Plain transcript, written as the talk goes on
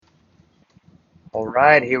All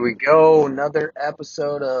right, here we go. Another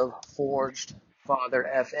episode of Forged Father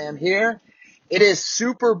FM here. It is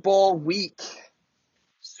Super Bowl week.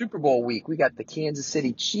 Super Bowl week. We got the Kansas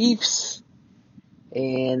City Chiefs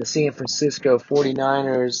and the San Francisco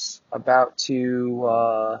 49ers about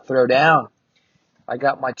to throw down. I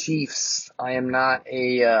got my Chiefs. I am not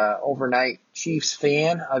a overnight Chiefs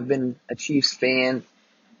fan. I've been a Chiefs fan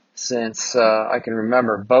since I can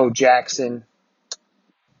remember. Bo Jackson,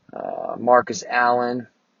 Marcus Allen,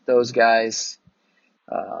 those guys.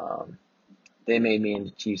 Um, they made me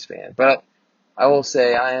into Chiefs fan. But I will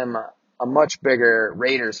say I am a much bigger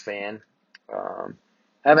Raiders fan. Um,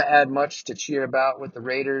 haven't had much to cheer about with the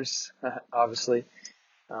Raiders, obviously,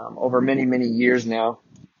 over many, many years now.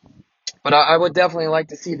 But I would definitely like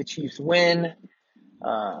to see the Chiefs win.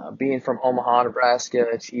 Being from Omaha, Nebraska,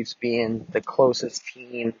 Chiefs being the closest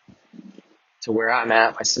team to where I'm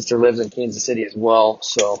at. My sister lives in Kansas City as well.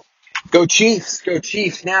 So go Chiefs, go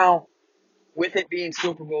Chiefs. Now, with it being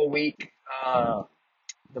Super Bowl week,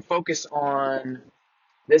 the focus on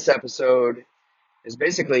this episode is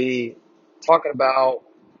basically talking about,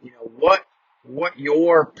 what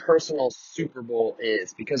your personal Super Bowl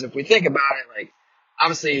is. Because if we think about it, like,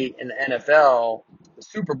 obviously in the NFL, the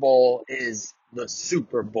Super Bowl is the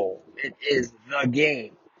Super Bowl. It is the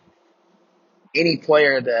game. Any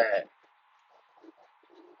player that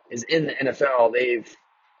is in the NFL, they've,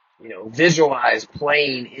 visualized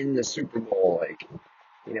playing in the Super Bowl, like,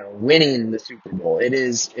 winning the Super Bowl. It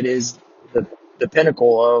is the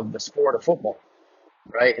pinnacle of the sport of football,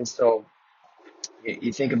 right? And so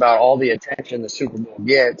you think about all the attention the Super Bowl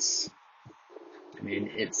gets. I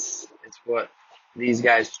mean, it's what these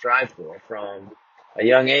guys strive for from a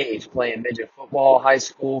young age, playing midget football, high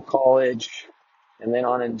school, college, and then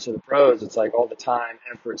on into the pros. It's like all the time,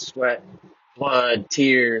 effort, sweat, blood,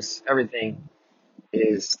 tears, everything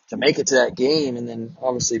is to make it to that game and then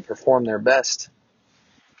obviously perform their best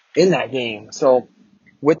in that game. So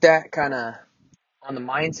with that kind of on the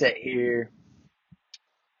mindset here,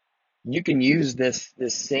 you can use this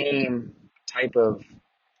same type of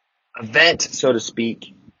event, so to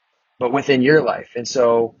speak, but within your life. And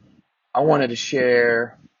so I wanted to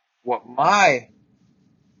share what my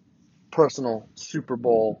personal Super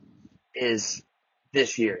Bowl is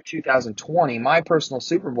this year, 2020. My personal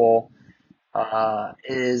Super Bowl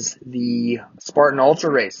is the Spartan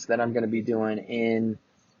Ultra race that I'm going to be doing in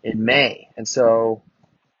May. And so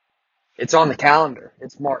it's on the calendar.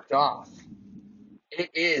 It's marked off. It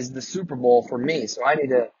is the Super Bowl for me. So I need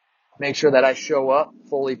to make sure that I show up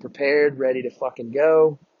fully prepared, ready to fucking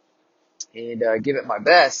go and give it my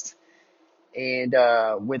best. And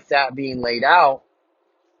with that being laid out,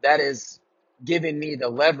 that is giving me the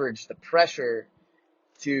leverage, the pressure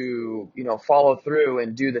to, follow through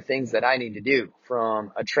and do the things that I need to do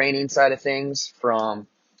from a training side of things, from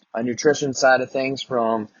a nutrition side of things,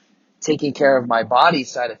 from taking care of my body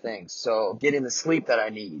side of things. So getting the sleep that I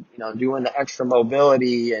need, doing the extra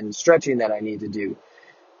mobility and stretching that I need to do,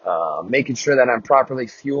 making sure that I'm properly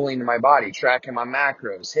fueling my body, tracking my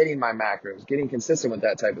macros, hitting my macros, getting consistent with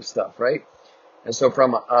that type of stuff, right? And so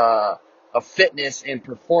from a fitness and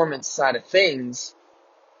performance side of things,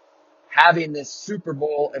 having this Super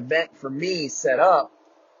Bowl event for me set up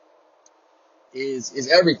is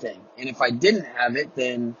everything. And if I didn't have it,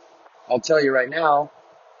 then I'll tell you right now,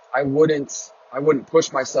 I wouldn't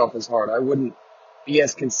push myself as hard. I wouldn't be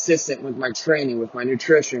as consistent with my training, with my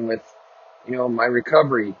nutrition, with, my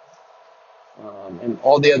recovery, and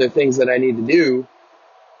all the other things that I need to do,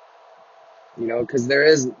 because there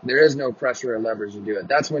is no pressure or leverage to do it.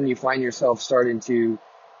 That's when you find yourself starting to,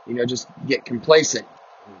 just get complacent.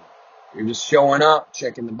 You're just showing up,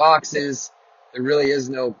 checking the boxes. There really is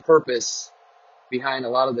no purpose behind a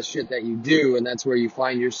lot of the shit that you do, and that's where you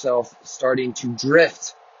find yourself starting to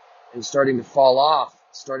drift and starting to fall off,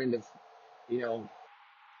 starting to,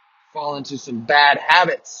 fall into some bad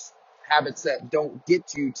habits that don't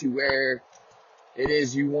get you to where it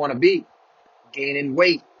is you want to be. Gaining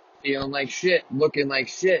weight, feeling like shit, looking like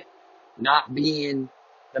shit, not being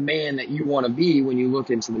the man that you want to be when you look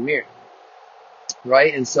into the mirror,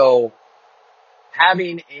 right? And so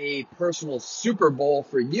having a personal Super Bowl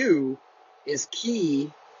for you is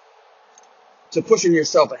key to pushing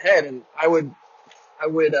yourself ahead. And I would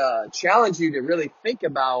challenge you to really think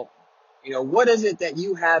about, what is it that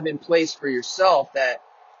you have in place for yourself that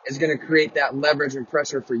is going to create that leverage and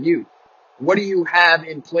pressure for you? What do you have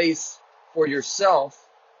in place for yourself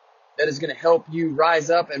that is going to help you rise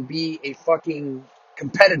up and be a fucking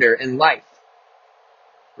competitor in life,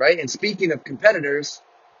 right? And speaking of competitors,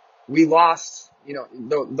 we lost,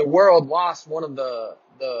 the world lost one of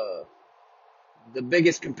the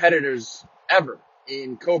biggest competitors ever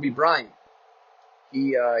in Kobe Bryant.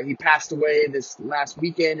 He passed away this last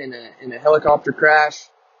weekend in a helicopter crash,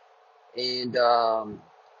 and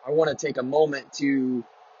I want to take a moment to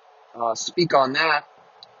speak on that.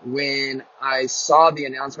 When I saw the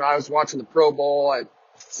announcement, I was watching the Pro Bowl. I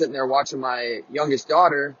sitting there watching my youngest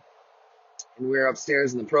daughter, and we were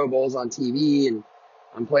upstairs in the Pro Bowls on TV, and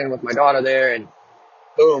I'm playing with my daughter there, and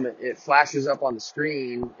boom, it flashes up on the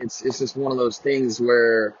screen. It's just one of those things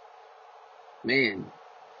where, man,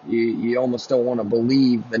 you almost don't want to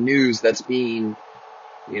believe the news that's being,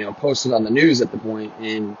 posted on the news at the point.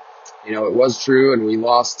 And, it was true, and we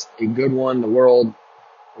lost a good one. The world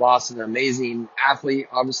lost an amazing athlete,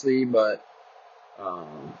 obviously, but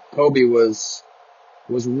Kobe was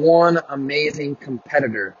one amazing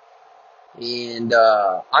competitor. And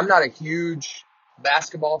I'm not a huge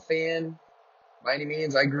basketball fan by any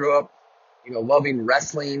means. I grew up, loving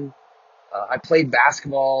wrestling. I played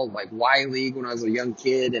basketball, like Y League, when I was a young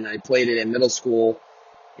kid, and I played it in middle school.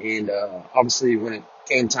 And obviously, when it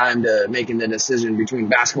came time to making the decision between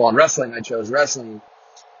basketball and wrestling, I chose wrestling.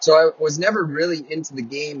 So I was never really into the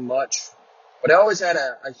game much, but I always had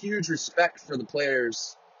a huge respect for the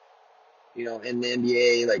players, in the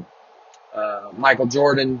NBA, like Michael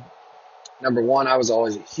Jordan. Number one, I was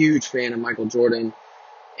always a huge fan of Michael Jordan.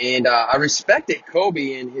 And I respected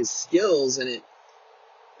Kobe and his skills, and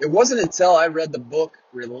it wasn't until I read the book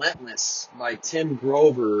Relentless by Tim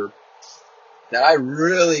Grover that I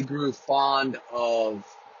really grew fond of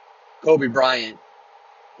Kobe Bryant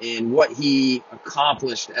and what he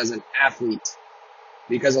accomplished as an athlete.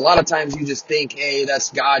 Because a lot of times you just think, hey, that's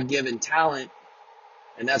God-given talent,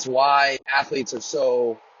 and that's why athletes are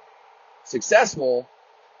so successful.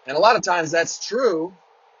 And a lot of times that's true.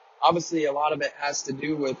 Obviously, a lot of it has to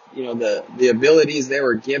do with, the abilities they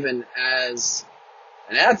were given as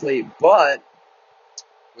an athlete. But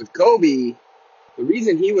with Kobe, the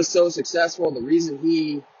reason he was so successful, the reason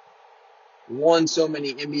he won so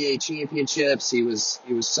many NBA championships, he was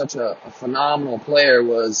such a phenomenal player,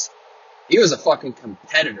 was he was a fucking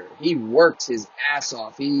competitor. He worked his ass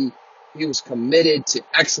off. He was committed to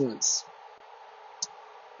excellence.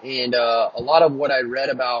 And a lot of what I read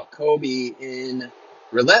about Kobe in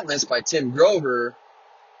Relentless by Tim Grover,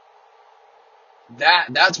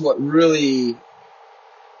 that's what really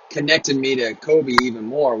connected me to Kobe even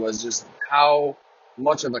more, was just how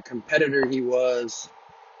much of a competitor he was,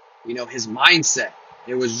 his mindset.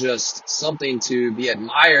 It was just something to be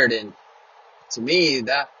admired. And to me,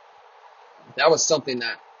 that was something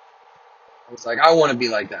that I was like, I want to be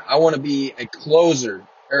like that. I want to be a closer,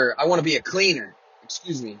 or I want to be a cleaner.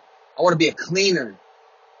 Excuse me. I want to be a cleaner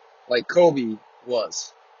like Kobe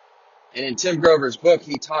was. And in Tim Grover's book,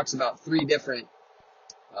 he talks about three different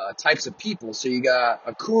types of people. So you got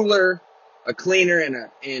a cooler, a cleaner,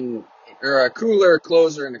 or a cooler, a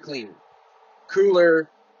closer, and a cleaner. Cooler,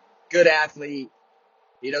 good athlete.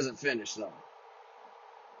 He doesn't finish though.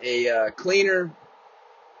 A cleaner,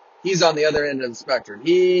 he's on the other end of the spectrum.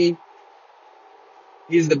 He's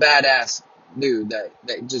the badass dude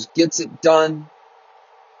that just gets it done,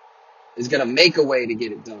 is going to make a way to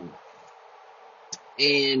get it done.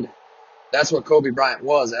 And that's what Kobe Bryant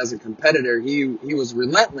was as a competitor. He was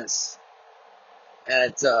relentless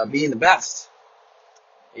at being the best.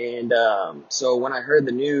 And so when I heard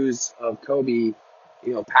the news of Kobe,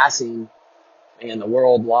 passing, and the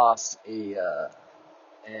world lost an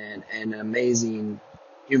amazing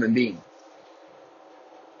human being,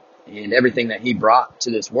 and everything that he brought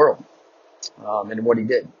to this world, and what he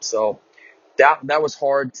did. So that was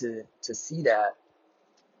hard to see that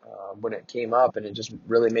when it came up, and it just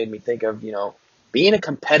really made me think of, being a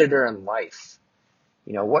competitor in life.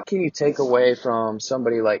 What can you take away from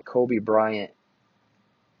somebody like Kobe Bryant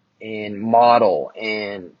and model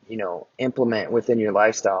and, implement within your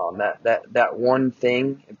lifestyle? And that one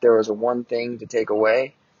thing, if there was a one thing to take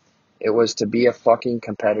away, it was to be a fucking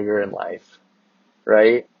competitor in life,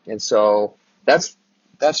 right? And so that's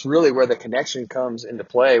really where the connection comes into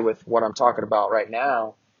play with what I'm talking about right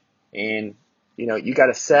now. And, you got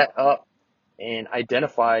to set up and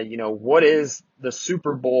identify, what is the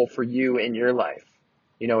Super Bowl for you in your life?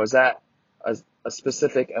 Is that a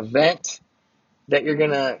specific event that you're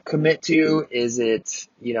going to commit to? Is it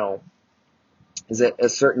a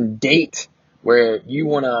certain date where you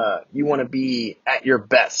want to be at your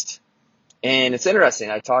best? And it's interesting.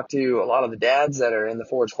 I talked to a lot of the dads that are in the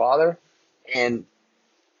Forge Father, and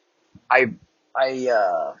I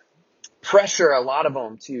pressure a lot of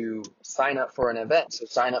them to sign up for an event. So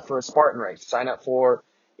sign up for a Spartan race, sign up for,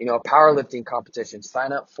 a powerlifting competition,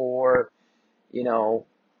 sign up for, a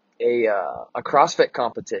CrossFit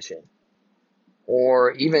competition,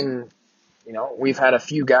 or even we've had a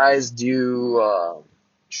few guys do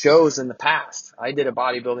shows in the past. I did a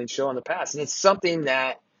bodybuilding show in the past, and it's something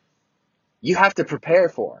that you have to prepare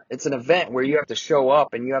for. It's an event where you have to show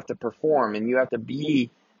up and you have to perform and you have to be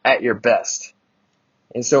at your best.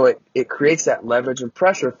 And so it creates that leverage and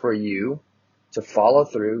pressure for you to follow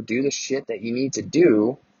through, do the shit that you need to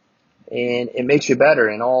do, and it makes you better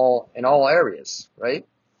in all areas, right?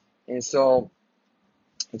 And so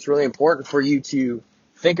it's really important for you to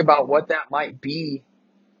think about what that might be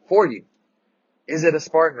for you. Is it a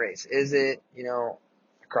Spartan race? Is it, a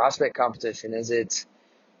CrossFit competition? Is it,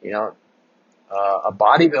 a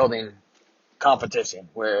bodybuilding competition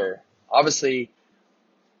where obviously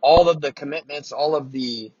all of the commitments, all of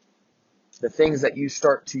the things that you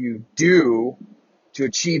start to do to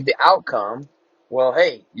achieve the outcome, well,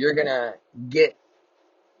 hey, you're going to get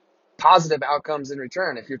positive outcomes in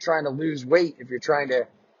return. If you're trying to lose weight, if you're trying to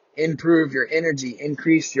improve your energy,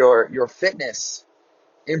 increase your fitness,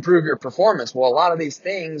 improve your performance, well, a lot of these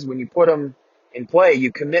things, when you put them in play,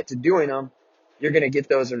 you commit to doing them, you're going to get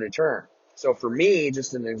those in return. So for me,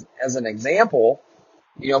 just as an example,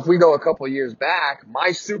 if we go a couple of years back,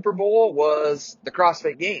 my Super Bowl was the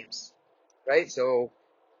CrossFit Games, right? So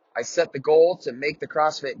I set the goal to make the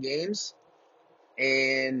CrossFit Games,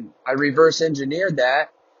 and I reverse engineered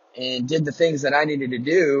that and did the things that I needed to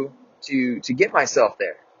do to get myself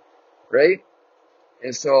there, right?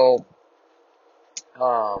 And so,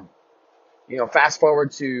 fast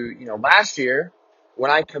forward to, last year when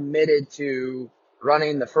I committed to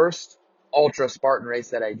running the first ultra Spartan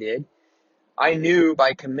race that I did, I knew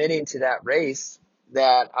by committing to that race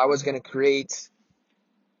that I was going to create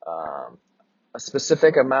a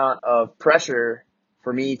specific amount of pressure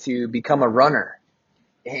for me to become a runner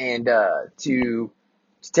and to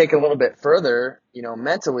take a little bit further,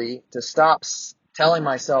 mentally, to stop telling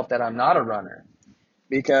myself that I'm not a runner,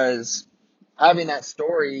 because having that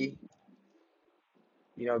story,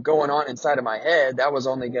 going on inside of my head, that was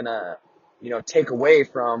only gonna, take away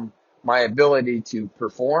from my ability to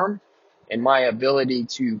perform and my ability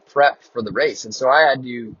to prep for the race. And so I had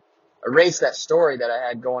to erase that story that I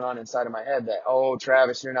had going on inside of my head that, oh,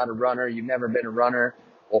 Travis, you're not a runner. You've never been a runner.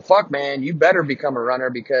 Well, fuck, man, you better become a runner,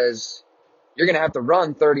 because you're going to have to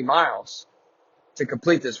run 30 miles to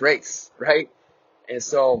complete this race, right? And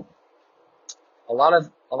so a lot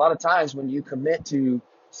of times when you commit to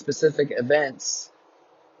specific events,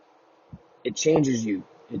 it changes you.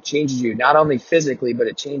 It changes you not only physically, but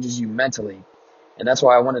it changes you mentally. And that's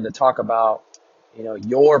why I wanted to talk about,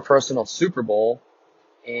 your personal Super Bowl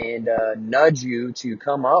and nudge you to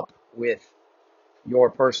come up with your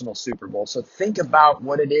personal Super Bowl. So think about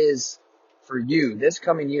what it is for you this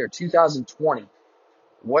coming year, 2020.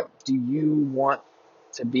 What do you want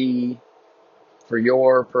to be for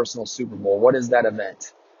your personal Super Bowl? What is that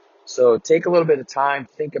event? So take a little bit of time,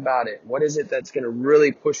 think about it. What is it that's going to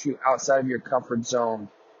really push you outside of your comfort zone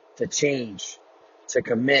to change, to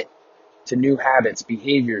commit to new habits,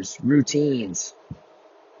 behaviors, routines?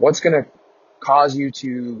 What's going to cause you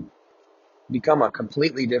to become a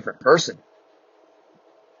completely different person?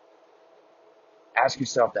 Ask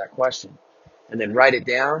yourself that question and then write it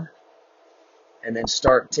down, and then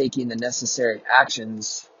start taking the necessary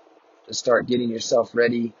actions to start getting yourself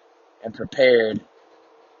ready and prepared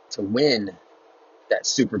to win that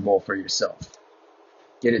Super Bowl for yourself.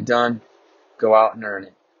 Get it done. Go out and earn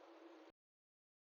it.